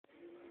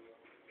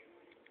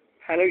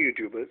Hello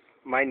YouTubers,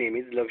 my name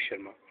is Love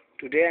Sharma.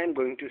 Today I am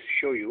going to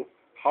show you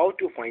how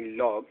to find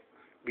log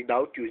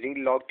without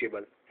using log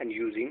table and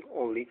using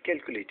only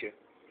calculator.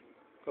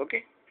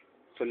 Okay,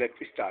 so let's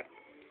start.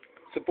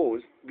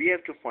 Suppose we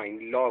have to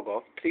find log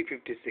of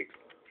 356.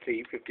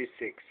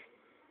 356.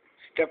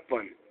 Step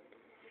 1.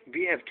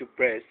 We have to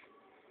press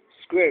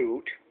square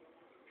root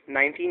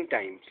 19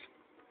 times.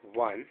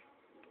 1,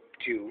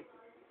 2,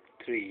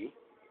 3,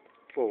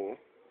 4,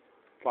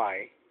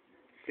 5,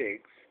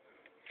 6,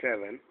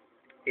 7,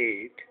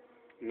 8,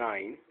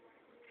 9,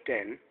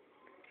 10,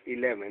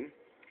 11,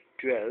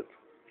 12,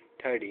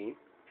 13,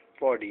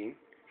 14,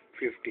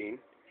 15,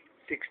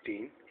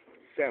 16,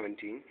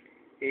 17,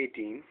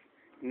 18,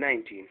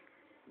 19.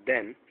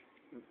 Then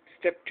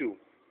step 2,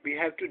 we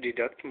have to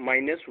deduct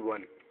minus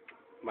 1.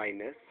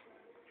 Minus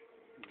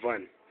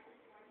 1.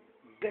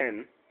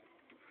 Then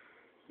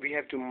we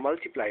have to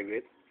multiply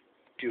with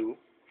 2,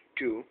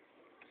 2,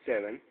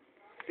 7,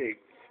 6,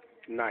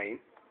 9,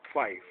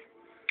 5.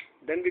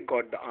 Then we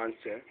got the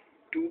answer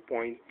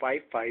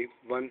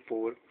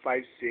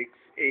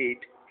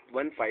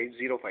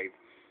 2.551456811505.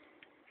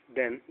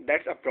 Then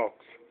that's approx.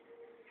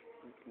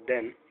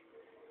 Then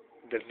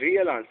the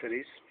real answer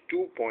is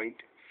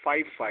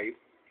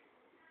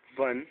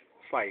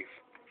 2.5515.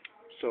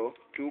 So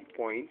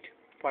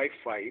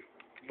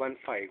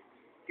 2.5515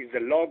 is the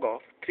log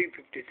of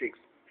 356.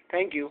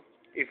 Thank you.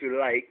 If you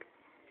like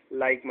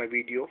my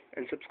video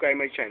and subscribe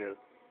my channel.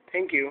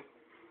 Thank you.